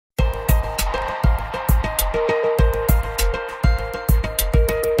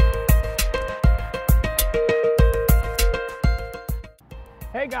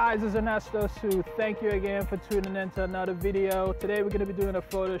guys, it's Ernesto. So thank you again for tuning in to another video. Today we're going to be doing a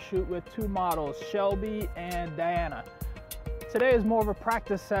photo shoot with two models, Shelby and Diana. Today is more of a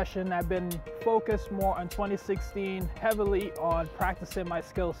practice session. I've been focused more on 2016, heavily on practicing my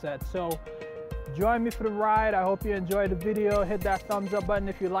skill set. So join me for the ride. I hope you enjoyed the video. Hit that thumbs up button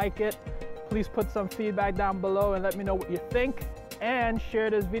if you like it. Please put some feedback down below and let me know what you think, and share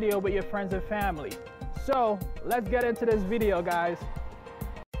this video with your friends and family. So let's get into this video, guys.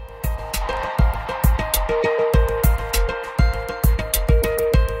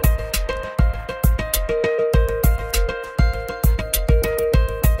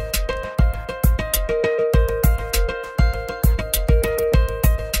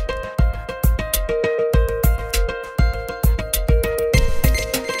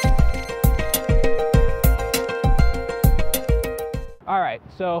 All right,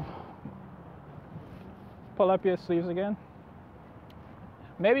 so pull up your sleeves again.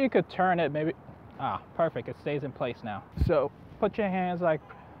 Maybe you could turn it, maybe. Perfect, it stays in place now. So put your hands like,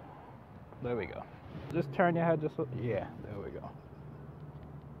 there we go. Just turn your head just, yeah, there we go.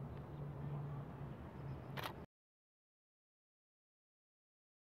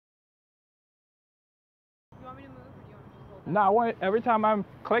 You want me to move, or do you want me to just hold it? No, I want, every time I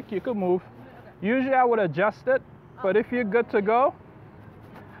click, you could move. Okay. Usually I would adjust it, but if you're good to go,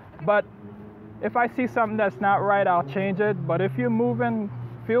 but if I see something that's not right, I'll change it. But if you're moving,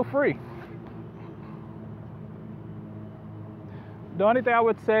 feel free. The only thing I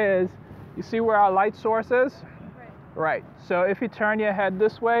would say is, you see where our light source is? Right. So if you turn your head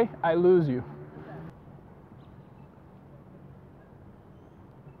this way, I lose you.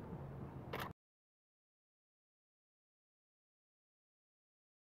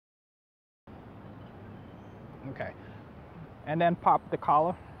 Okay. And then pop the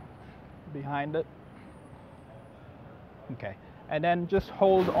collar behind it. Okay. And then just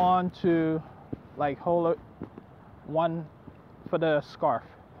hold on to, like, hold it one for the scarf.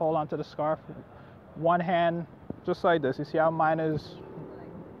 Hold on to the scarf. One hand, just like this. You see how mine is?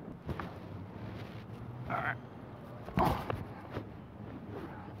 All right.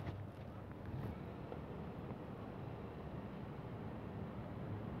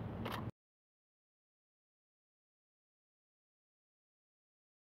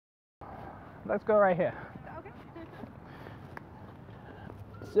 Let's go right here. Okay.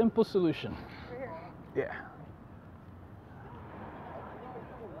 Simple solution. Right here. Yeah.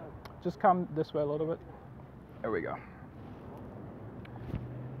 Just come this way a little bit. There we go.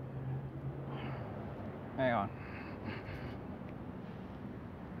 Hang on.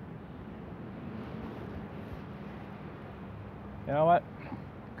 You know what?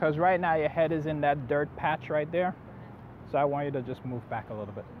 Because right now your head is in that dirt patch right there. So I want you to just move back a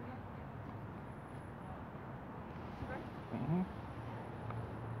little bit. Mm-hmm.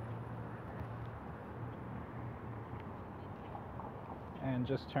 And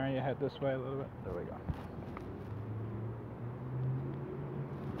just turn your head this way a little bit. There we go.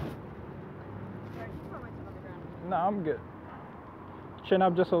 Sorry, can you put myself on the ground? No, I'm good. Chin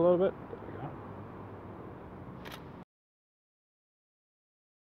up just a little bit. There we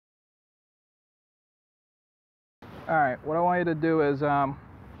go. All right, what I want you to do is that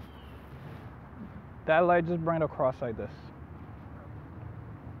light, just bring it across like this.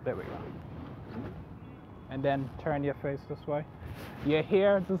 There we go. And then turn your face this way. Your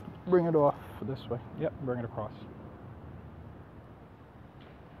hair, just bring it off this way. Yep, bring it across.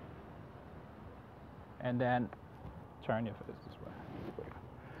 And then turn your face this way. There we go.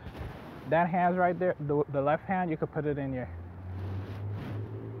 That hand's right there, the left hand, you could put it in your.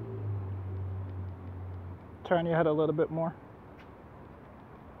 Turn your head a little bit more.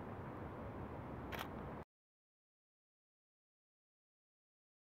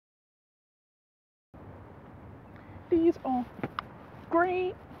 These are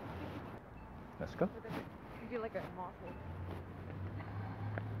great. Let's go. You do like a moth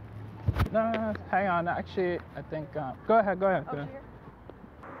hold. No, hang on. Actually, I think. Go ahead. Go ahead. Oh, Go ahead. here?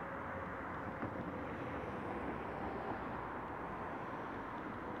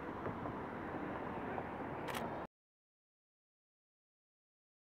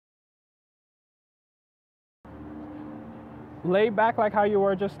 Lay back like how you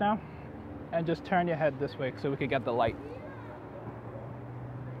were just now, and just turn your head this way so we can get the light.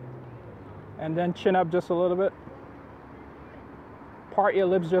 And then chin up just a little bit. Part your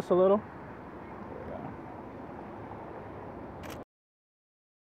lips just a little.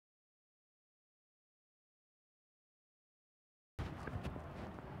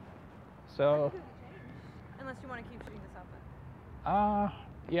 So. Unless you want to keep shooting this outfit.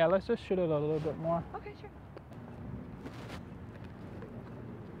 Yeah, let's just shoot it a little bit more. Okay, sure.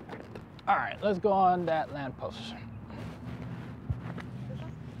 All right, let's go on that lamppost.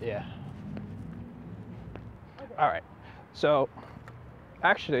 Yeah. Okay. All right. So,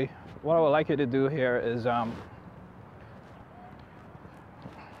 actually, what I would like you to do here is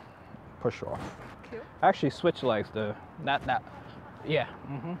push off. Cute. Actually, switch legs. Not. Yeah.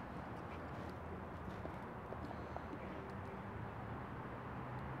 Mm-hmm.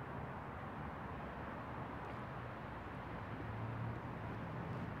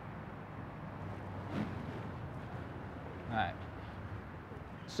 All right.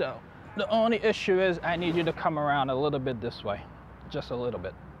 So the only issue is I need you to come around a little bit this way. Just a little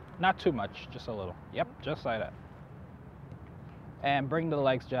bit. Not too much, just a little. Yep, just like that. And bring the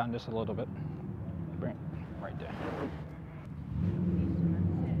legs down just a little bit. Bring right there.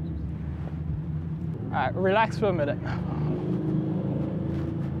 All right, relax for a minute.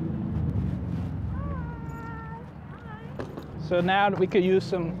 So now we could use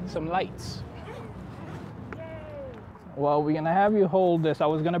some lights. Well, we're gonna have you hold this. I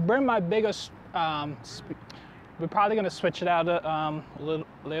was gonna bring my biggest, we're probably gonna switch it out a little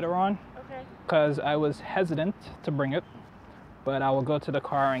later on. Okay. Because I was hesitant to bring it, but I will go to the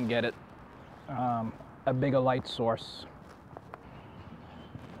car and get it, a bigger light source.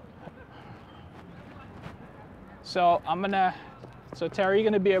 So so Terry,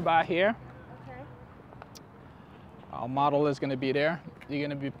 you're gonna be about here. Okay. Our model is gonna be there. You're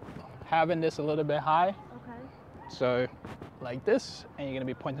gonna be having this a little bit high. So, like this, and you're gonna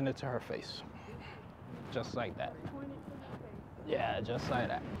be pointing it to her face. Just like that. Yeah, just like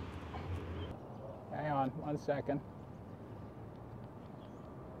that. Hang on, 1 second.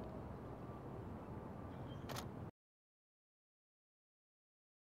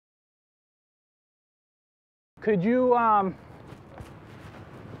 Could you, on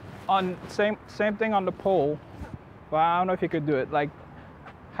same thing on the pole, but I don't know if you could do it, like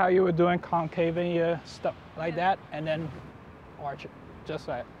how you were doing concaving your stuff like that, and then arch it, just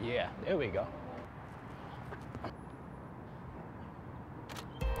like, yeah, there we go.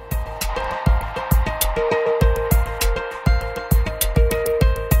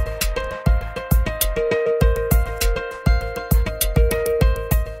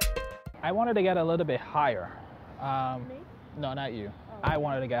 I wanted to get a little bit higher. Me? No, not you. Oh, I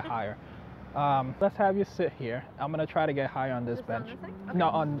wanted to get higher. Let's have you sit here. I'm gonna try to get high on this bench. On this okay.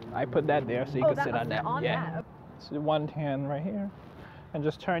 No, I put that there so you can sit on that. Yeah. So one hand right here, and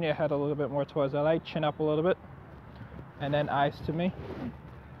just turn your head a little bit more towards the light. Chin up a little bit, and then eyes to me.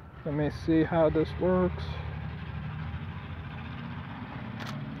 Let me see how this works.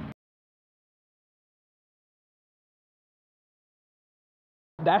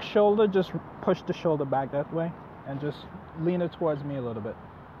 That shoulder, just push the shoulder back that way, and just lean it towards me a little bit,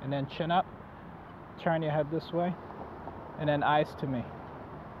 and then chin up. Turn your head this way, and then eyes to me.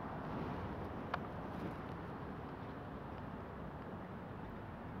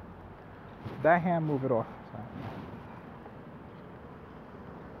 That hand, move it off.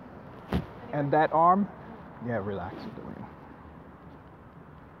 And that arm, yeah, relax.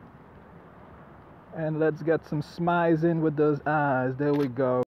 And let's get some smiles in with those eyes. There we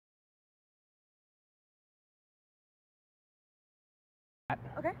go.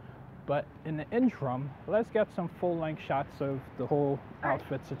 Okay. But in the interim, let's get some full-length shots of the whole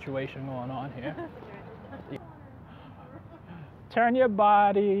outfit situation going on here. Yeah. Turn your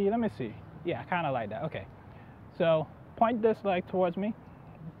body, let me see. Yeah, kind of like that, okay. So point this leg towards me,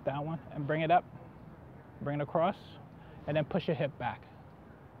 that one, and bring it up. Bring it across, and then push your hip back.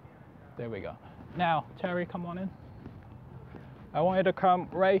 There we go. Now, Terry, come on in. I want you to come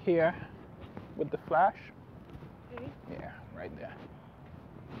right here with the flash. Yeah, right there.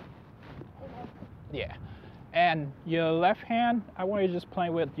 Yeah, and your left hand, I want you to just play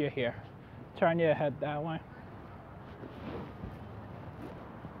with your hair. Turn your head that way.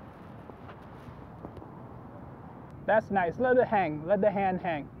 That's nice. Let it hang. Let the hand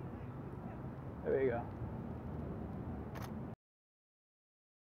hang. There you go.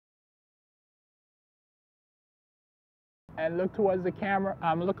 And look towards the camera.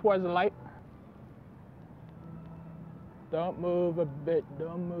 Look towards the light. Don't move a bit.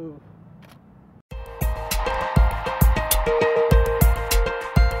 Don't move.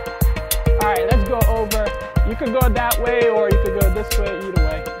 All right, let's go over. You could go that way or you could go this way, either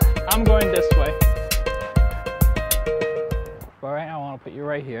way. I'm going this way. But right now I want to put you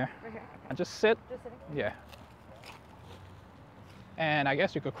right here. Right here. And just sit. Just sitting? Yeah. And I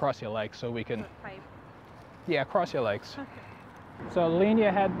guess you could cross your legs so we can... Pipe. Yeah, cross your legs. So lean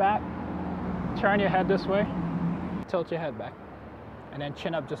your head back. Turn your head this way. Tilt your head back. And then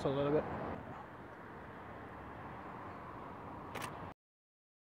chin up just a little bit.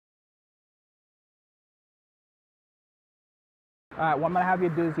 All right, what I'm gonna have you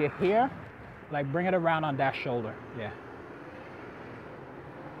do is you're here, like bring it around on that shoulder. Yeah.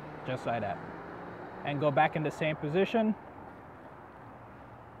 Just like that. And go back in the same position.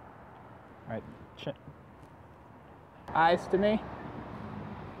 All right. Eyes to me.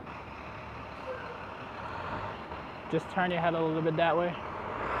 Just turn your head a little bit that way.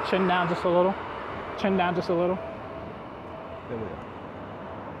 Chin down just a little. Chin down just a little. There we go.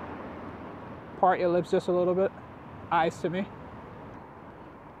 Part your lips just a little bit. Eyes to me.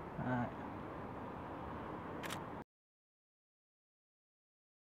 All right.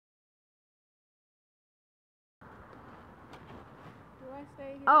 Do I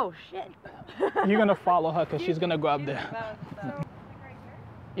stay here? Oh shit. You're gonna follow her because she's gonna go up there. So, like right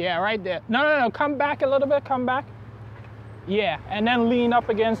here? Yeah, right there. No. Come back a little bit. Come back. Yeah, and then lean up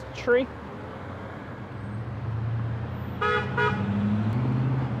against the tree.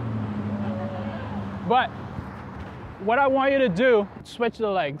 But what I want you to do, switch the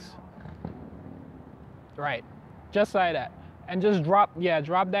legs. Right, just like that. And just drop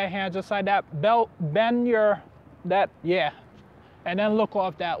that hand just like that. Bend yeah. And then look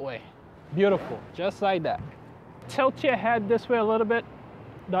off that way. Beautiful, just like that. Tilt your head this way a little bit,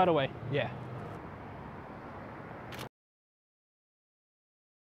 the other way, yeah.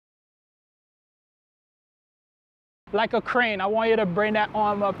 Like a crane, I want you to bring that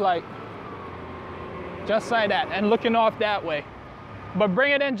arm up like, just like that, and looking off that way. But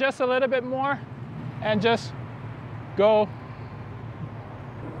bring it in just a little bit more, and just go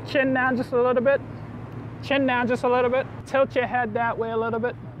chin down just a little bit, chin down just a little bit, tilt your head that way a little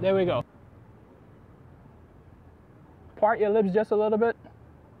bit, there we go. Part your lips just a little bit,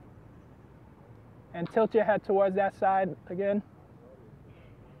 and tilt your head towards that side again.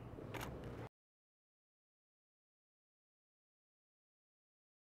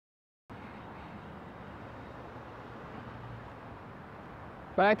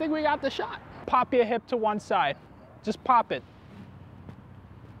 But I think we got the shot. Pop your hip to one side. Just pop it.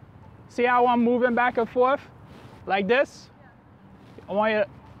 See how I'm moving back and forth? Like this? Yeah. I want you to,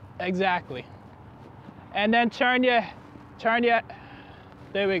 exactly. And then turn your,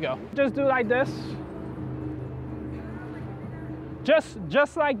 there we go. Just do like this.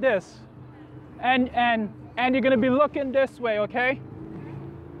 Just like this. And you're gonna be looking this way, okay?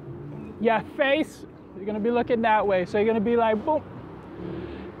 Your face, you're gonna be looking that way. So you're gonna be like, boom.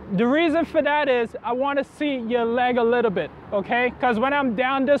 The reason for that is I want to see your leg a little bit, okay? Because when I'm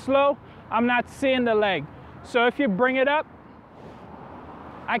down this low, I'm not seeing the leg. So if you bring it up,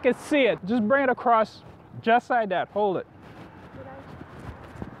 I can see it. Just bring it across just like that. Hold it.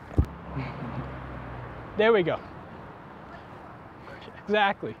 There we go.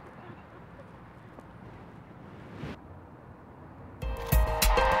 Exactly.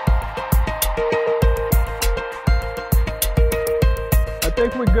 I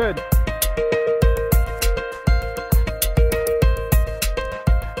think we're good.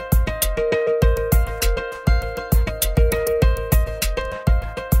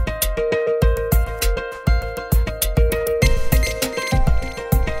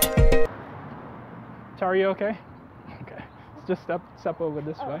 Are you okay? Okay. Just step over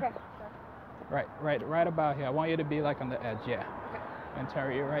this way. Okay. Right about here. I want you to be like on the edge, yeah. Okay. And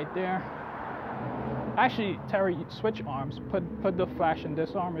Terry, right there. Actually, Terry, switch arms. Put the flash in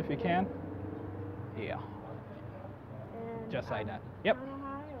this arm if you can. Yeah. And just like that. Yep.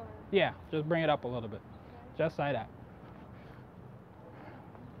 High, or? Yeah, just bring it up a little bit. Okay. Just like that.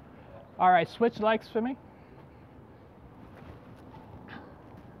 All right, switch legs for me.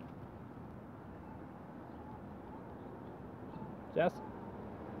 Just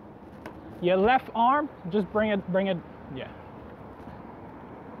your left arm, just bring it, yeah.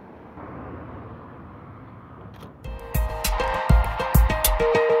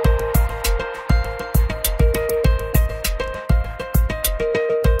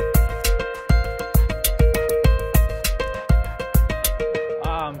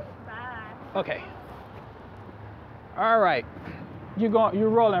 Okay. All right. You're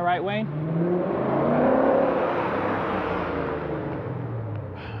rolling, right, Wayne?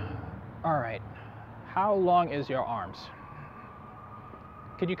 All right. How long is your arms?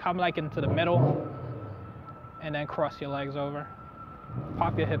 Could you come like into the middle and then cross your legs over?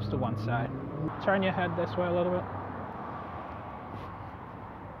 Pop your hips to one side. Turn your head this way a little bit.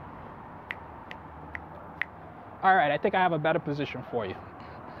 All right, I think I have a better position for you.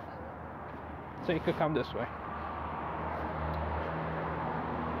 So you could come this way.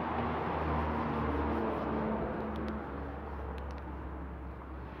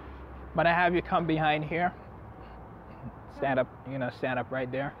 But I have you come behind here. Stand up, stand up right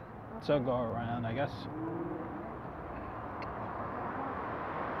there. So go around, I guess.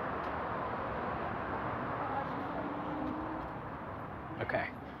 Okay.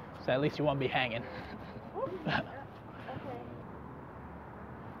 So at least you won't be hanging. Okay.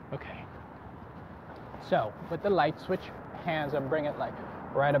 Okay. So with the light, switch hands and bring it like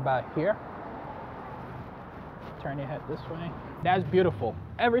right about here. Turn your head this way. That's beautiful.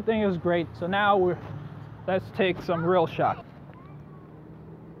 Everything is great. So now let's take some real shots.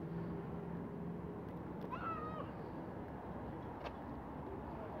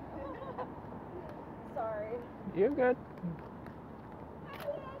 Sorry. You're good.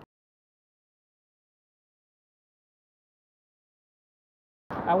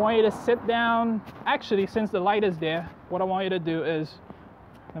 I want you to sit down. Actually, since the light is there, what I want you to do is,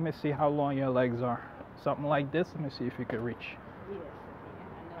 let me see how long your legs are. Something like this. Let me see if you can reach. Yes,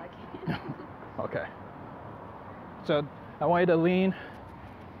 I know I can. Okay. So I want you to lean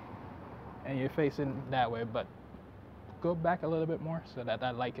and you're facing that way, but go back a little bit more so that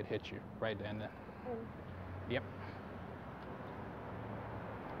that light could hit you right there and then. Yep.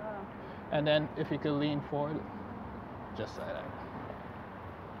 And then if you could lean forward, just like that.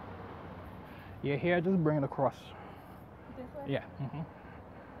 Your hair, just bring it across. This way? Yeah.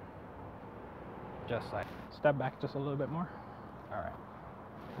 Just like. Step back just a little bit more. All right.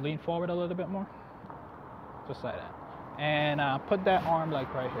 Lean forward a little bit more. Just like that. And put that arm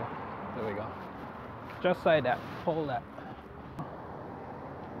like right here. There we go. Just like that. Pull that.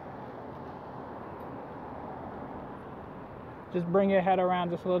 Just bring your head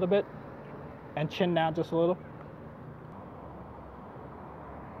around just a little bit and chin down just a little.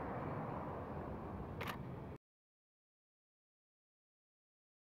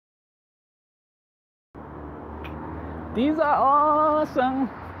 These are awesome.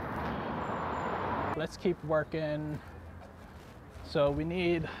 Let's keep working. So we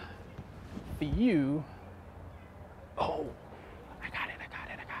need for you. Oh, I got it.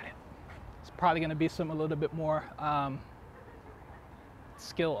 It's probably gonna be a little bit more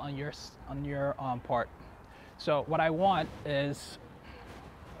skill on your part. So what I want is,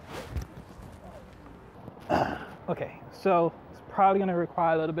 okay, so it's probably gonna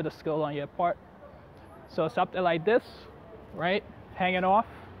require a little bit of skill on your part. So something like this, right? Hanging off.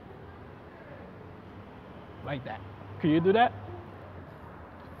 Like that. Can you do that?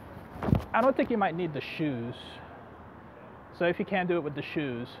 I don't think you might need the shoes. So if you can't do it with the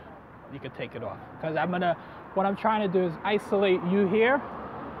shoes, you could take it off. Because what I'm trying to do is isolate you here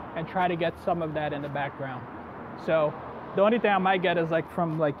and try to get some of that in the background. So the only thing I might get is like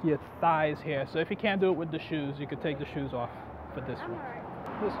from like your thighs here. So if you can't do it with the shoes, you could take the shoes off for this one.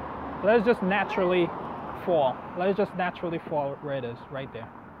 Alright. Let's just naturally fall. Let it just naturally fall where it is, right there.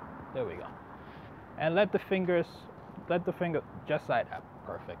 There we go. And let the finger just like that.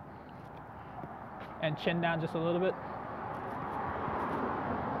 Perfect. And chin down just a little bit.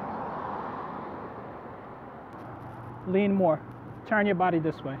 Lean more. Turn your body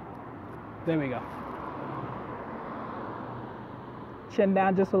this way. There we go. Chin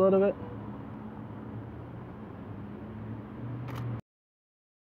down just a little bit.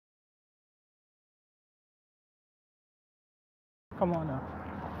 Come on now.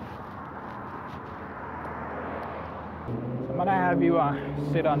 I'm gonna have you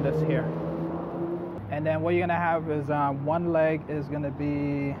sit on this here. And then what you're gonna have is one leg is gonna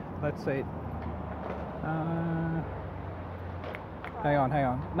be, let's say, hang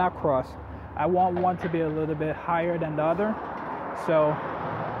on, not cross. I want one to be a little bit higher than the other. So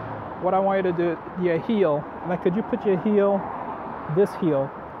what I want you to do, your heel, like could you put your heel, this heel,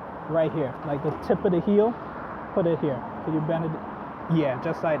 right here, like the tip of the heel, put it here. Could you bend it? Yeah,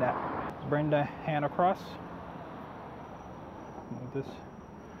 just like that. Bring the hand across. Move this.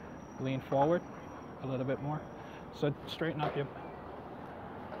 Lean forward a little bit more. So straighten up your.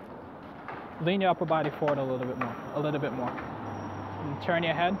 Lean your upper body forward a little bit more. And turn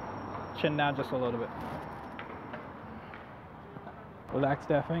your head, chin down just a little bit. Relax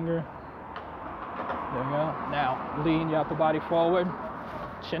that finger. There you go. Now lean your upper body forward,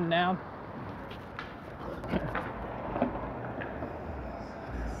 chin down.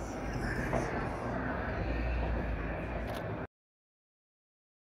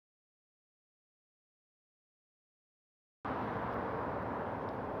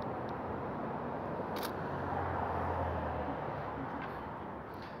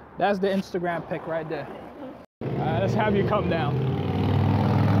 That's the Instagram pic right there. Let's have you come down.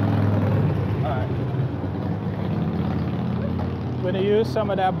 All right. We're gonna use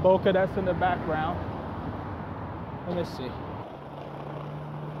some of that bokeh that's in the background. Let me see.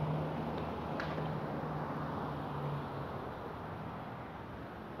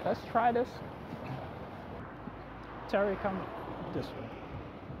 Let's try this. Terry, come this way.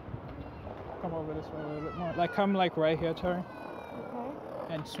 Come over this way a little bit more. Like come like right here, Terry. Okay.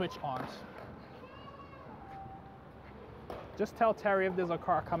 and switch arms. Just tell Terry if there's a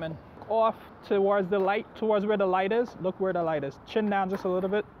car coming. Off towards the light, towards where the light is. Look where the light is. Chin down just a little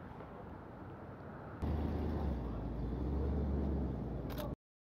bit.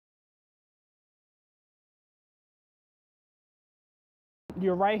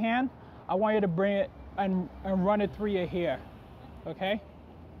 Your right hand, I want you to bring it and run it through your hair, okay?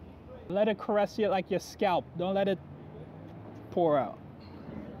 Let it caress you like your scalp. Don't let it pour out.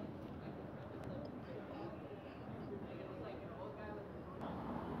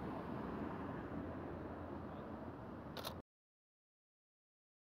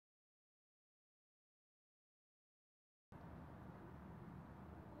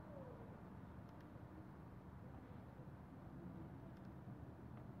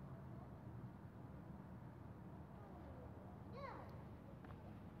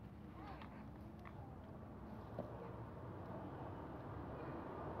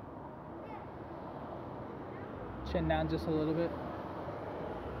 Chin down just a little bit.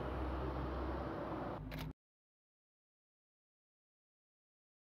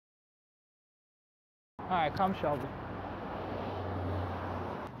 All right, come Shelby.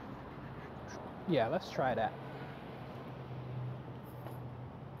 Yeah, let's try that.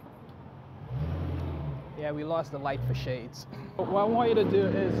 Yeah, we lost the light for shades. What I want you to do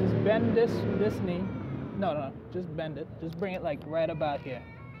is just bend this knee. No, just bend it. Just bring it like right about here.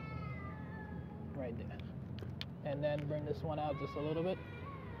 Right there. And then bring this one out just a little bit.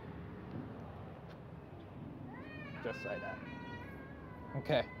 Just like that.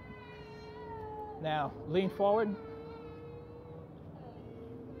 Okay. Now, lean forward.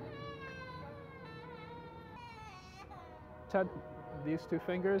 Touch these two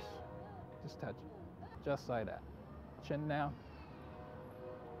fingers. Just touch it. Just like that. Chin down.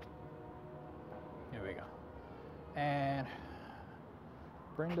 Here we go. And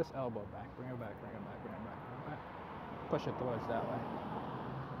bring this elbow back. Bring it back, bring it back, bring it back, bring it back. Push it towards that way.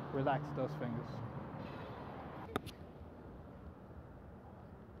 Relax those fingers.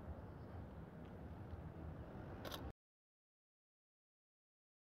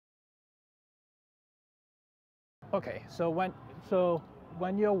 Okay, so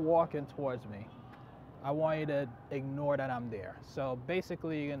when you're walking towards me, I want you to ignore that I'm there. So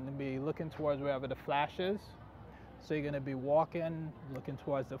basically you're gonna be looking towards wherever the flash is. So you're gonna be walking, looking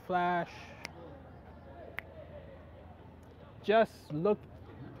towards the flash. Just look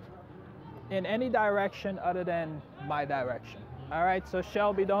in any direction other than my direction. All right, so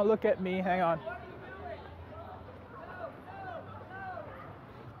Shelby, don't look at me, hang on.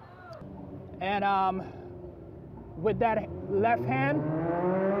 And with that left hand,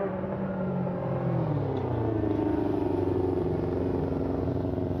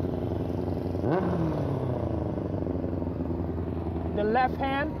 the left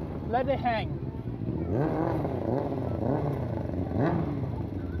hand, let it hang.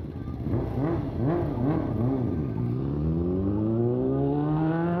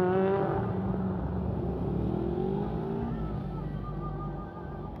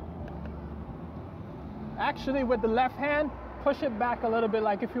 Actually, with the left hand, push it back a little bit,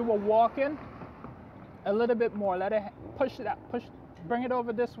 like if you were walking, a little bit more. Let it push it out, bring it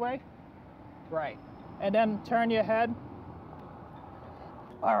over this way. Right. And then turn your head.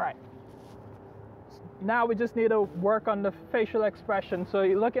 All right. Now we just need to work on the facial expression. So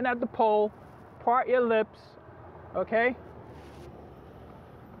you're looking at the pole, part your lips, okay?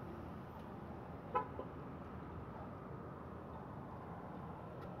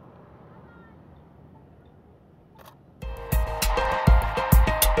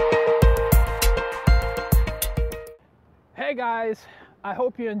 Hey guys, I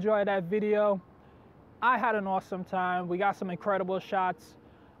hope you enjoyed that video. I had an awesome time. We got some incredible shots,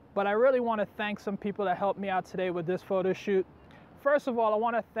 but I really want to thank some people that helped me out today with this photo shoot. First of all, I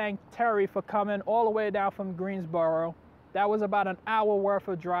want to thank Terry for coming all the way down from Greensboro. That was about an hour worth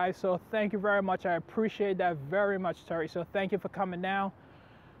of drive, so thank you very much. I appreciate that very much, Terry. So thank you for coming down.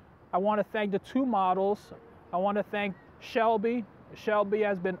 I want to thank the two models. I want to thank Shelby. Shelby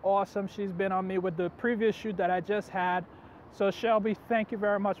has been awesome. She's been on me with the previous shoot that I just had. So Shelby, thank you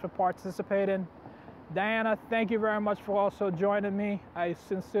very much for participating. Diana, thank you very much for also joining me. I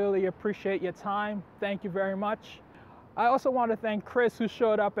sincerely appreciate your time. Thank you very much. I also want to thank Chris, who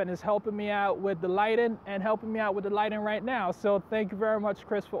showed up and is helping me out with the lighting and helping me out with the lighting right now. So thank you very much,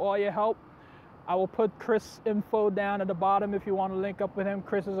 Chris, for all your help. I will put Chris' info down at the bottom if you want to link up with him.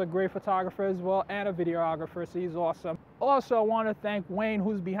 Chris is a great photographer as well and a videographer, so he's awesome. Also, I want to thank Wayne,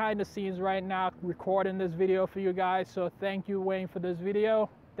 who's behind the scenes right now recording this video for you guys. So thank you, Wayne, for this video.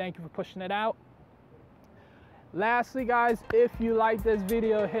 Thank you for pushing it out. Lastly, guys, if you like this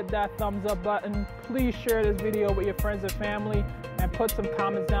video, hit that thumbs up button. Please share this video with your friends and family and put some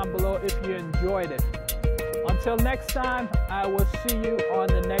comments down below if you enjoyed it. Until next time, I will see you on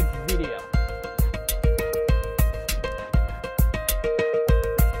the next video.